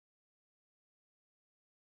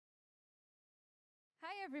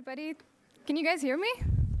Hi, everybody. Can you guys hear me?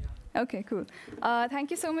 OK, cool.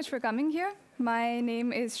 Thank you so much for coming here. My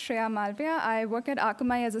name is Shreya Malviya. I work at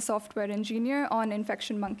Akamai as a software engineer on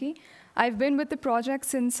Infection Monkey. I've been with the project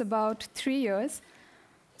since about 3 years.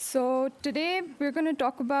 So today, we're going to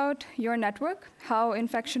talk about your network, how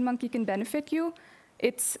Infection Monkey can benefit you,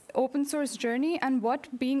 its open source journey, and what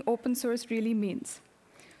being open source really means.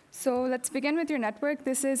 So let's begin with your network.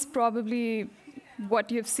 This is probably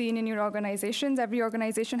what you've seen in your organizations. Every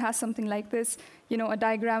organization has something like this, a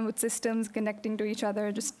diagram with systems connecting to each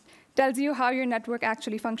other, just tells you how your network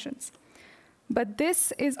actually functions. But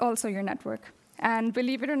this is also your network. And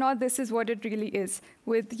believe it or not, this is what it really is,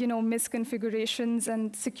 with misconfigurations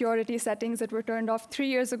and security settings that were turned off 3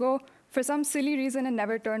 years ago for some silly reason and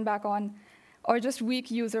never turned back on, or just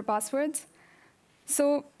weak user passwords.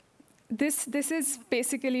 So this is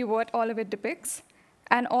basically what all of it depicts.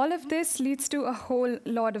 And all of this leads to a whole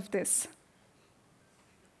lot of this.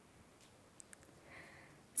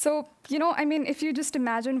 So, if you just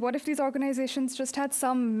imagine, what if these organizations just had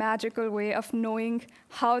some magical way of knowing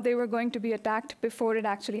how they were going to be attacked before it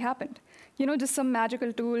actually happened? Just some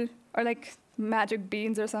magical tool, or like magic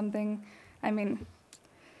beans or something.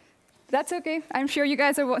 That's OK. I'm sure you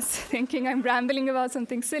guys are thinking I'm rambling about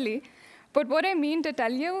something silly. But what I mean to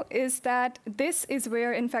tell you is that this is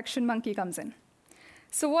where Infection Monkey comes in.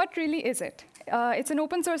 So what really is it? It's an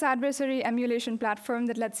open source adversary emulation platform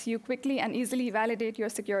that lets you quickly and easily validate your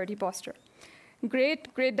security posture.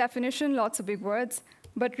 Great definition, lots of big words.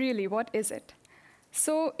 But really, what is it?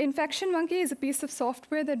 So Infection Monkey is a piece of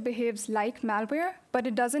software that behaves like malware, but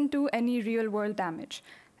it doesn't do any real-world damage.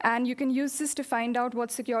 And you can use this to find out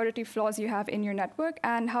what security flaws you have in your network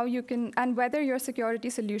and whether your security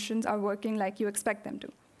solutions are working like you expect them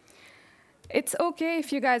to. It's OK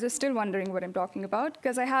if you guys are still wondering what I'm talking about,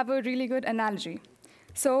 because I have a really good analogy.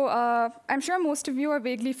 So I'm sure most of you are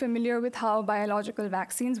vaguely familiar with how biological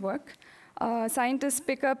vaccines work. Scientists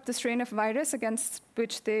pick up the strain of virus against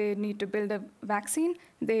which they need to build a vaccine.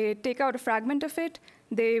 They take out a fragment of it.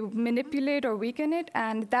 They manipulate or weaken it.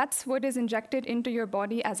 And that's what is injected into your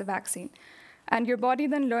body as a vaccine. And your body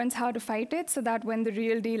then learns how to fight it so that when the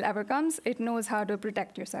real deal ever comes, it knows how to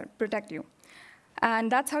protect you.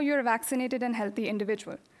 And that's how you're a vaccinated and healthy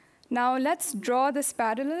individual. Now, let's draw this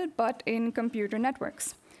parallel, but in computer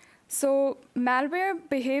networks. So malware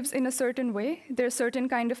behaves in a certain way. There's a certain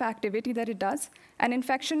kind of activity that it does. And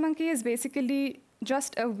Infection Monkey is basically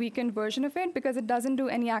just a weakened version of it, because it doesn't do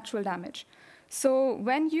any actual damage. So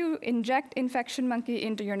when you inject Infection Monkey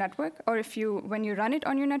into your network, or when you run it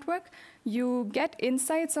on your network, you get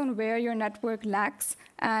insights on where your network lacks.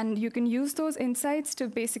 And you can use those insights to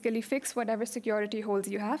basically fix whatever security holes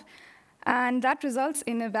you have. And that results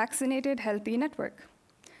in a vaccinated, healthy network.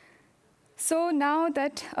 So now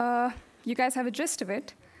that you guys have a gist of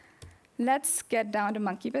it, let's get down to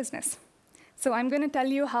monkey business. So I'm going to tell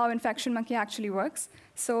you how Infection Monkey actually works.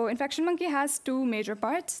 So Infection Monkey has two major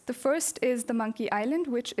parts. The first is the Monkey Island,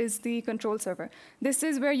 which is the control server. This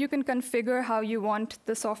is where you can configure how you want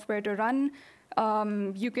the software to run.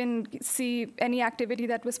 You can see any activity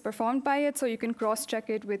that was performed by it, so you can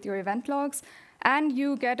cross-check it with your event logs. And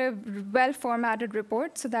you get a well-formatted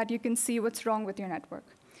report so that you can see what's wrong with your network.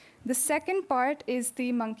 The second part is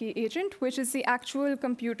the monkey agent, which is the actual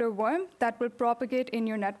computer worm that will propagate in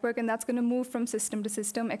your network, and that's going to move from system to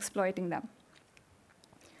system, exploiting them.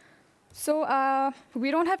 So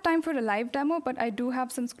we don't have time for a live demo, but I do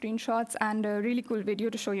have some screenshots and a really cool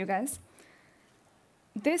video to show you guys.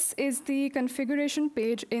 This is the configuration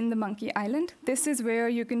page in the Monkey Island. This is where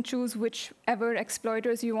you can choose whichever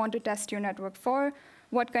exploiters you want to test your network for,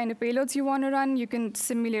 what kind of payloads you want to run. You can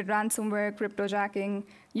simulate ransomware, cryptojacking.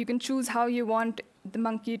 You can choose how you want the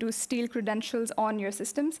monkey to steal credentials on your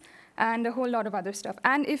systems, and a whole lot of other stuff.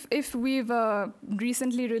 And if we've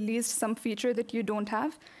recently released some feature that you don't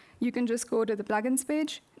have, you can just go to the plugins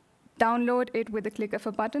page, download it with a click of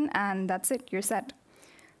a button, and that's it. You're set.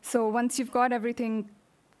 So once you've got everything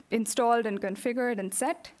installed and configured and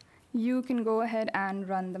set, you can go ahead and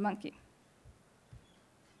run the monkey.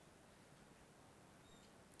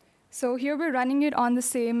 So here we're running it on the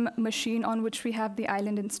same machine on which we have the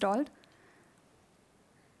island installed.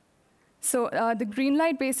 So the green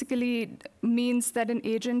light basically means that an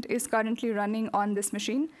agent is currently running on this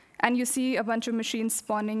machine. And you see a bunch of machines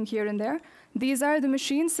spawning here and there. These are the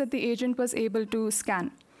machines that the agent was able to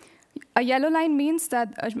scan. A yellow line means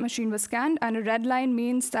that a machine was scanned, and a red line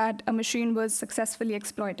means that a machine was successfully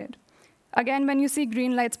exploited. Again, when you see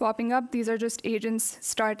green lights popping up, these are just agents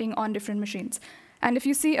starting on different machines. And if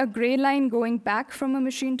you see a gray line going back from a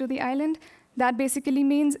machine to the island, that basically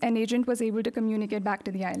means an agent was able to communicate back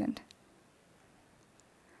to the island.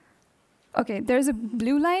 OK, there's a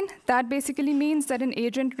blue line. That basically means that an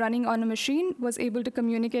agent running on a machine was able to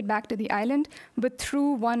communicate back to the island, but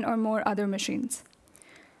through one or more other machines.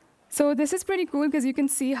 So this is pretty cool, because you can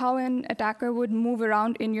see how an attacker would move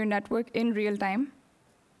around in your network in real time.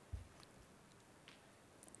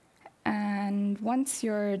 And once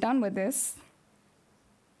you're done with this,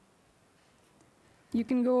 you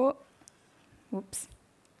can go, whoops.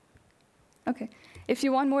 OK. If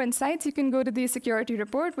you want more insights, you can go to the security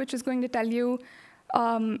report, which is going to tell you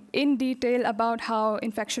in detail about how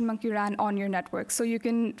Infection Monkey ran on your network. So you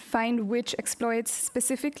can find which exploits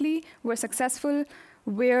specifically were successful,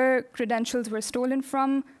 where credentials were stolen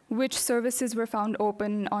from, which services were found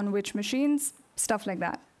open on which machines, stuff like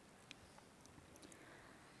that.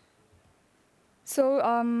 So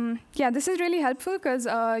yeah, this is really helpful, because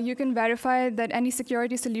you can verify that any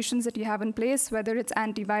security solutions that you have in place, whether it's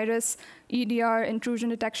antivirus, EDR, intrusion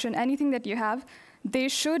detection, anything that you have, they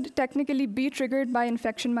should technically be triggered by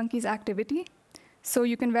Infection Monkey's activity. So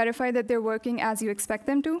you can verify that they're working as you expect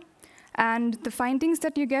them to. And the findings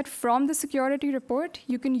that you get from the security report,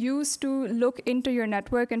 you can use to look into your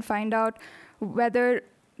network and find out whether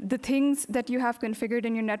the things that you have configured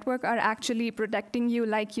in your network are actually protecting you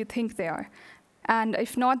like you think they are. And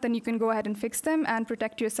if not, then you can go ahead and fix them and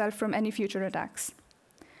protect yourself from any future attacks.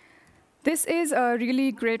 This is a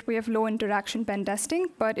really great way of low interaction pen testing,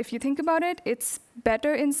 but if you think about it, it's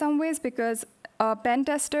better in some ways, because a pen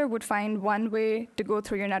tester would find one way to go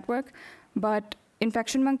through your network, but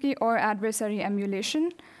Infection Monkey or adversary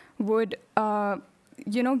emulation would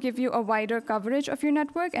give you a wider coverage of your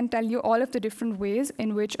network and tell you all of the different ways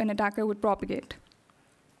in which an attacker would propagate.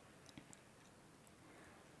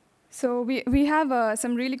 So we have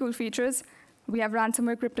some really cool features. We have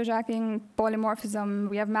ransomware cryptojacking, polymorphism,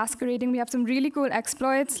 we have masquerading, we have some really cool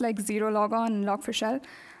exploits like zero logon and log4shell.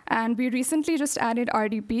 And we recently just added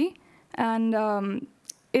RDP. And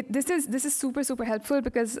this is super, super helpful,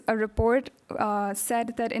 because a report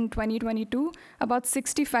said that in 2022, about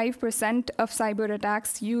 65% of cyber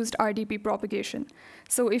attacks used RDP propagation.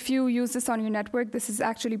 So if you use this on your network, this is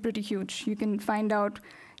actually pretty huge. You can find out,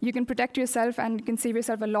 you can protect yourself, and you can save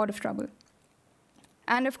yourself a lot of trouble.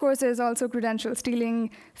 And of course, there's also credential stealing,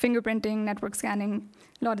 fingerprinting, network scanning,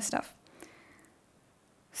 a lot of stuff.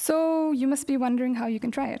 So you must be wondering how you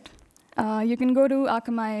can try it. You can go to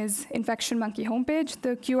Akamai's Infection Monkey homepage.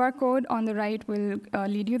 The QR code on the right will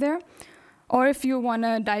lead you there. Or if you want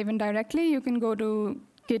to dive in directly, you can go to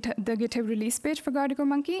the GitHub release page for Guardicore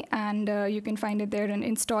Monkey, and you can find it there and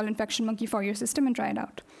install Infection Monkey for your system and try it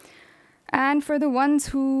out. And for the ones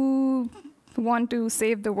who want to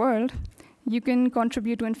save the world, you can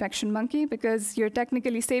contribute to Infection Monkey, because you're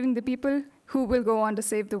technically saving the people who will go on to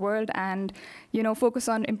save the world and focus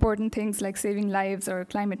on important things like saving lives or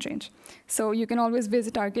climate change. So you can always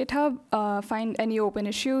visit our GitHub, find any open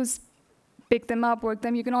issues, pick them up, work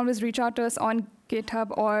them. You can always reach out to us on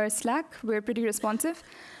GitHub or Slack. We're pretty responsive.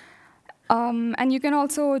 And you can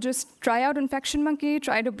also just try out Infection Monkey,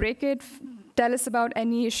 try to break it, tell us about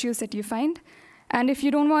any issues that you find. And if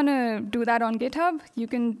you don't want to do that on GitHub, you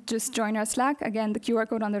can just join our Slack. Again, the QR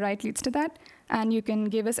code on the right leads to that. And you can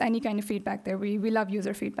give us any kind of feedback there. We love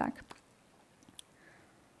user feedback.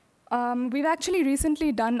 We've actually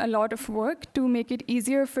recently done a lot of work to make it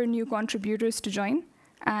easier for new contributors to join.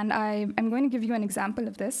 And I'm going to give you an example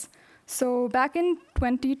of this. So back in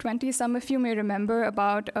 2020, some of you may remember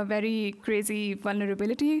about a very crazy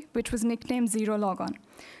vulnerability, which was nicknamed Zero Logon.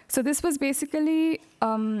 So this was basically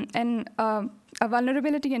a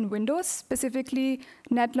vulnerability in Windows, specifically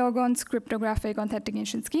NetLogon's cryptographic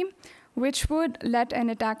authentication scheme, which would let an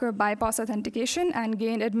attacker bypass authentication and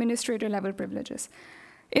gain administrator-level privileges.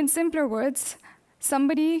 In simpler words,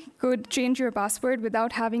 somebody could change your password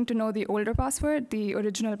without having to know the older password, the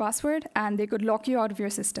original password, and they could lock you out of your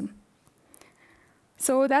system.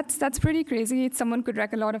 So that's pretty crazy. Someone could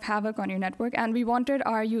wreak a lot of havoc on your network, and we wanted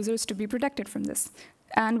our users to be protected from this.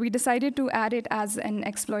 And we decided to add it as an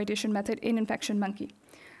exploitation method in Infection Monkey.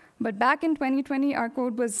 But back in 2020, our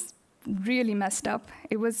code was really messed up.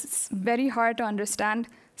 It was very hard to understand,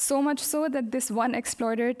 so much so that this one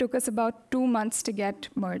exploiter took us about 2 months to get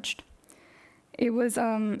merged.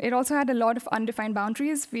 It also had a lot of undefined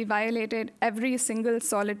boundaries. We violated every single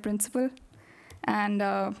solid principle.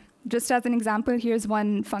 And just as an example, here's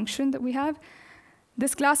one function that we have.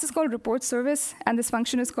 This class is called report service, and this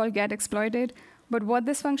function is called get exploited. But what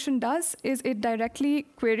this function does is it directly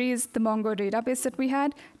queries the Mongo database that we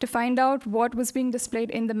had to find out what was being displayed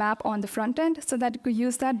in the map on the front end, so that it could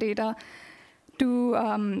use that data to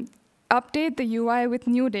update the UI with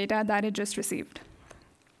new data that it just received.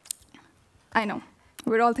 I know,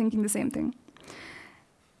 we're all thinking the same thing.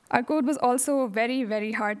 Our code was also very,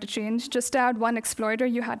 very hard to change. Just to add one exploiter,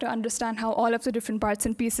 you had to understand how all of the different parts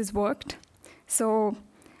and pieces worked. So,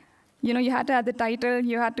 you had to add the title,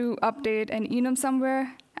 you had to update an enum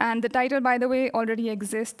somewhere, and the title, by the way, already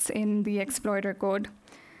exists in the exploiter code.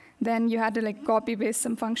 Then you had to copy paste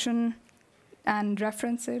some function and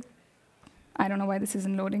reference it. I don't know why this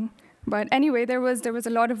isn't loading. But anyway, there was a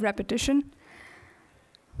lot of repetition.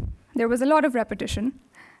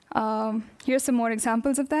 Here's some more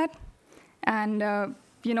examples of that. And,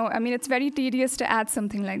 it's very tedious to add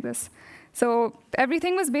something like this. So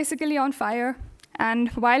everything was basically on fire. And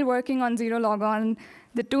while working on zero logon,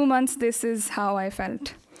 the 2 months, this is how I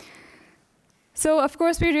felt. So of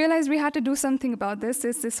course, we realized we had to do something about this.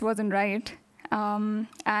 This wasn't right.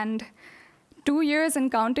 And 2 years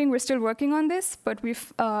and counting, we're still working on this, but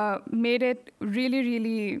we've made it really,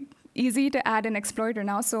 really easy to add an exploiter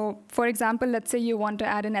now. So for example, let's say you want to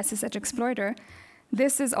add an SSH exploiter.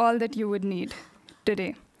 This is all that you would need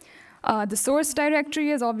today. The source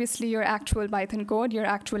directory is obviously your actual Python code, your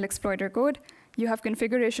actual exploiter code. You have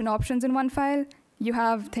configuration options in one file. You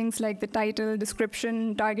have things like the title,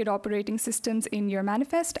 description, target operating systems in your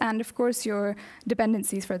manifest, and of course, your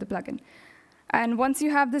dependencies for the plugin. And once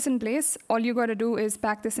you have this in place, all you got to do is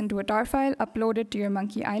pack this into a tar file, upload it to your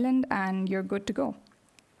Monkey Island, and you're good to go.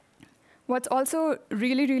 What's also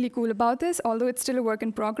really, really cool about this, although it's still a work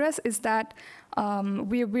in progress, is that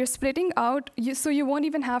we're splitting out, so you won't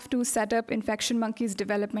even have to set up Infection Monkey's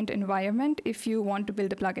development environment if you want to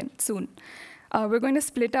build a plugin soon. We're going to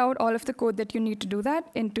split out all of the code that you need to do that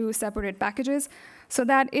into separate packages, so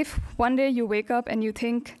that if one day you wake up and you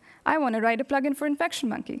think, I want to write a plugin for Infection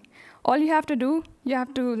Monkey, all you have to do, you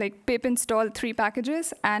have to pip install 3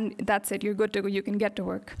 packages, and that's it. You're good to go. You can get to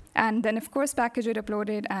work. And then, of course, package it, upload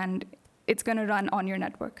it, and it's going to run on your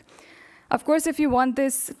network. Of course, if you want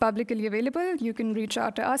this publicly available, you can reach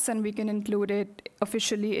out to us, and we can include it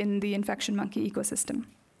officially in the Infection Monkey ecosystem.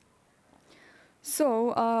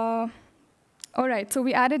 So, all right, so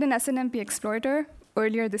we added an SNMP exploiter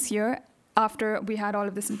earlier this year after we had all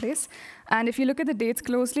of this in place. And if you look at the dates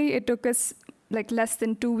closely, it took us less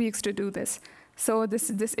than 2 weeks to do this. So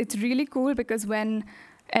it's really cool because when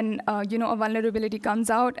a vulnerability comes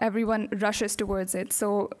out, everyone rushes towards it.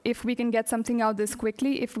 So if we can get something out this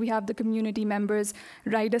quickly, if we have the community members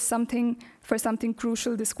write us something for something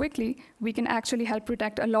crucial this quickly, we can actually help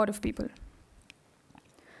protect a lot of people.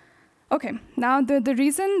 OK, now the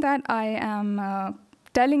reason that I am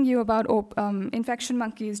telling you about Infection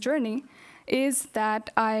Monkey's journey is that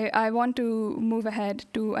I want to move ahead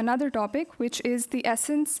to another topic, which is the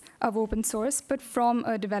essence of open source, but from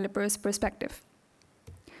a developer's perspective.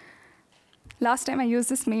 Last time I used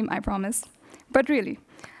this meme, I promise. But really,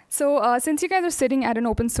 so since you guys are sitting at an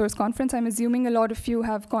open source conference, I'm assuming a lot of you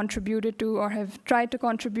have contributed to or have tried to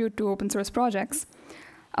contribute to open source projects.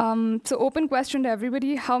 So open question to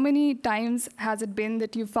everybody, how many times has it been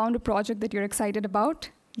that you found a project that you're excited about,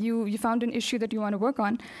 you found an issue that you want to work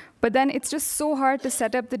on, but then it's just so hard to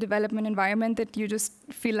set up the development environment that you just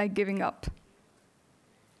feel like giving up?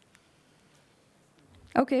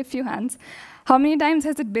 OK, a few hands. How many times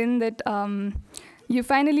has it been that you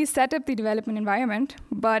finally set up the development environment,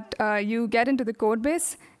 but you get into the code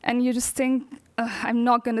base, and you just think, I'm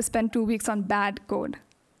not going to spend 2 weeks on bad code?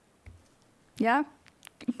 Yeah?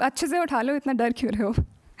 अच्छे से उठा लो, इतना डर क्यों रहे हो?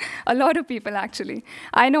 A lot of people, actually.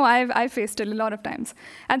 I know I've faced it a lot of times.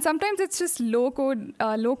 And sometimes it's just low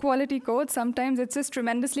quality code. Sometimes it's just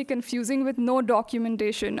tremendously confusing with no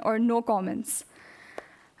documentation or no comments.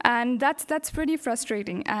 And that's pretty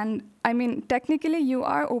frustrating. And I mean, technically, you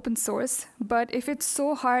are open source. But if it's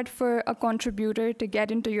so hard for a contributor to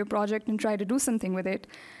get into your project and try to do something with it,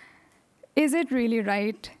 is it really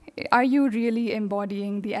right? Are you really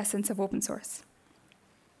embodying the essence of open source?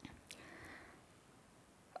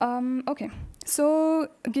 OK, so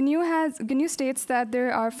GNU states that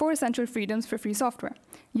there are 4 essential freedoms for free software.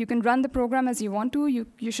 You can run the program as you want to.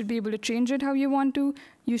 You should be able to change it how you want to.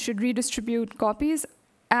 You should redistribute copies.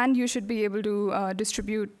 And you should be able to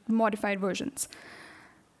distribute modified versions.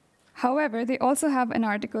 However, they also have an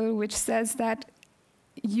article which says that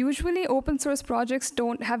usually open source projects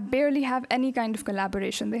barely have any kind of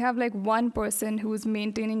collaboration. They have one person who's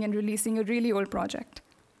maintaining and releasing a really old project.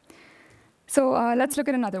 So let's look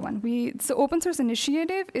at another one. So Open Source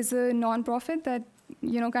Initiative is a nonprofit that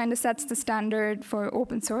kind of sets the standard for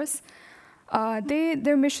open source.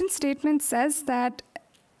 Their mission statement says that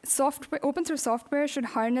open source software should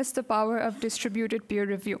harness the power of distributed peer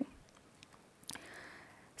review.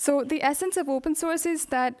 So the essence of open source is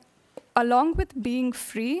that along with being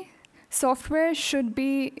free, software should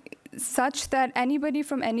be such that anybody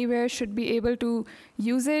from anywhere should be able to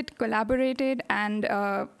use it, collaborate it, and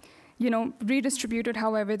redistribute it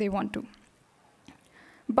however they want to.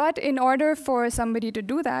 But in order for somebody to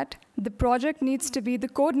do that, the code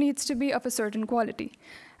needs to be of a certain quality.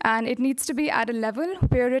 And it needs to be at a level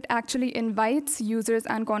where it actually invites users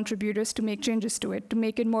and contributors to make changes to it, to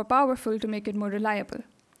make it more powerful, to make it more reliable.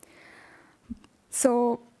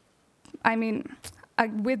 So,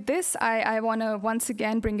 with this, I want to once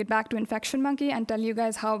again bring it back to Infection Monkey and tell you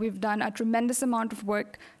guys how we've done a tremendous amount of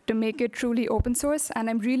work to make it truly open source. And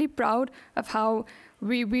I'm really proud of how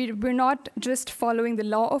we're not just following the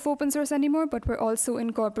law of open source anymore, but we're also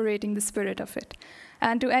incorporating the spirit of it.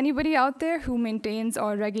 And to anybody out there who maintains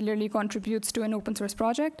or regularly contributes to an open source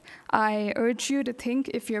project, I urge you to think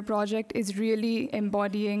if your project is really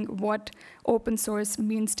embodying what open source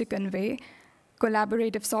means to convey: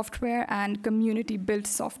 collaborative software and community-built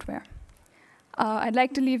software. I'd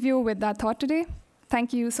like to leave you with that thought today.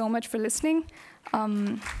 Thank you so much for listening.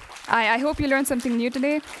 I hope you learned something new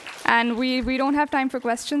today. And we don't have time for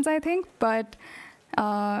questions, I think, but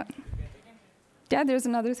yeah, there's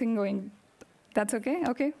another thing going. That's okay?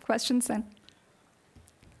 Okay, questions then.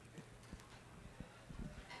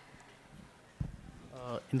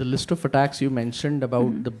 In the list of attacks, you mentioned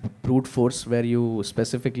about the brute force, where you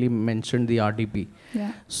specifically mentioned the RDP.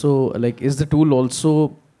 Yeah. So, is the tool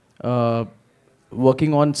also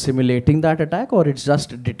working on simulating that attack, or it's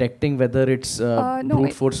just detecting whether it's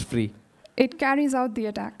brute force free? It carries out the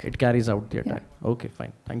attack. It carries out the attack. Yeah. Okay,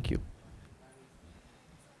 fine. Thank you.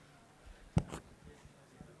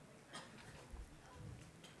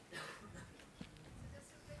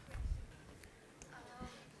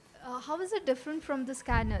 How is it different from the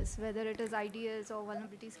scanners, whether it is ideas or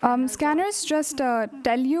vulnerability scanners? Scanners just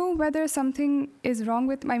tell you whether something is wrong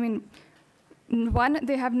with, one,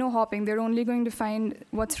 they have no hopping. They're only going to find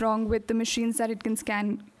what's wrong with the machines that it can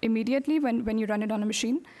scan immediately when you run it on a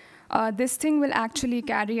machine. This thing will actually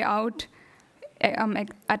carry out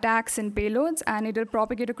attacks and payloads, and it'll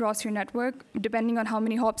propagate across your network depending on how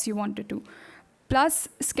many hops you want it to. Plus,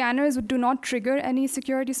 scanners do not trigger any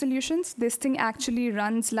security solutions. This thing actually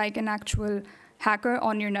runs like an actual hacker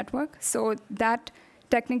on your network. So that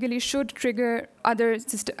technically should trigger other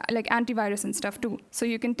like antivirus and stuff too. So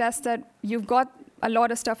you can test that you've got a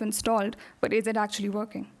lot of stuff installed, but is it actually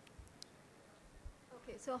working?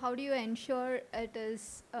 Okay, so how do you ensure it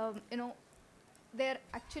is, they're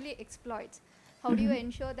actually exploits. How do you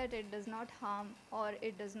ensure that it does not harm or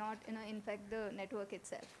it does not infect the network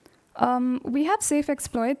itself? We have safe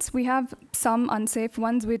exploits. We have some unsafe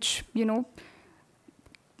ones, which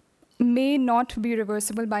may not be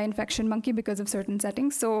reversible by Infection Monkey because of certain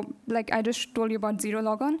settings. So, like I just told you about zero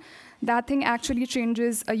logon, that thing actually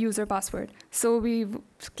changes a user password. So we've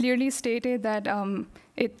clearly stated that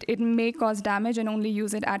it may cause damage and only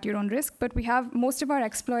use it at your own risk. But most of our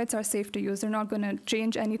exploits are safe to use. They're not going to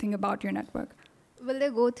change anything about your network. Will they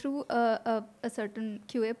go through a certain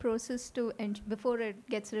QA process before it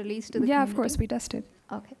gets released to the community? Yeah, of course, we test it.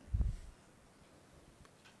 Okay.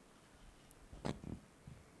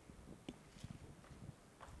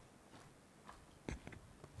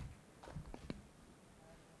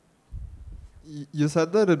 You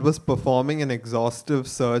said that it was performing an exhaustive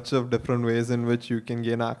search of different ways in which you can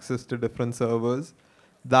gain access to different servers.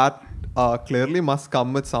 That clearly must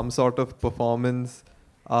come with some sort of performance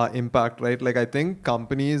impact, right? Like I think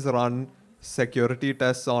companies run security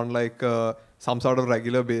tests on some sort of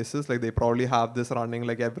regular basis. Like they probably have this running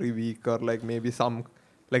like every week, or like maybe some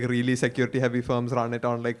like really security heavy firms run it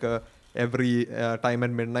on every time at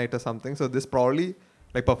midnight or something. So this probably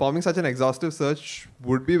like performing such an exhaustive search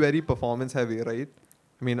would be very performance heavy, right?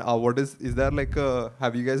 I mean, is there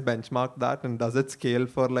have you guys benchmarked that, and does it scale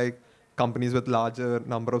for like companies with larger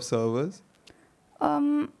number of servers?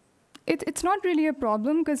 It's not really a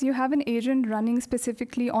problem because you have an agent running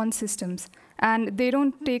specifically on systems, and they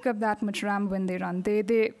don't take up that much RAM when they run.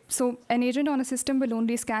 So an agent on a system will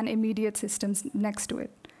only scan immediate systems next to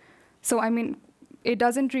it. So I mean, it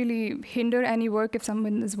doesn't really hinder any work if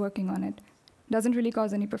someone is working on it. Doesn't really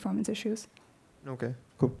cause any performance issues. Okay,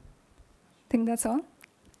 cool. I think that's all.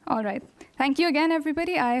 All right. Thank you again,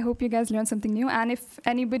 everybody. I hope you guys learned something new. And if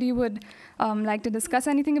anybody would like to discuss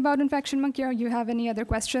anything about Infection Monkey, or you have any other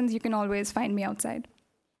questions, you can always find me outside.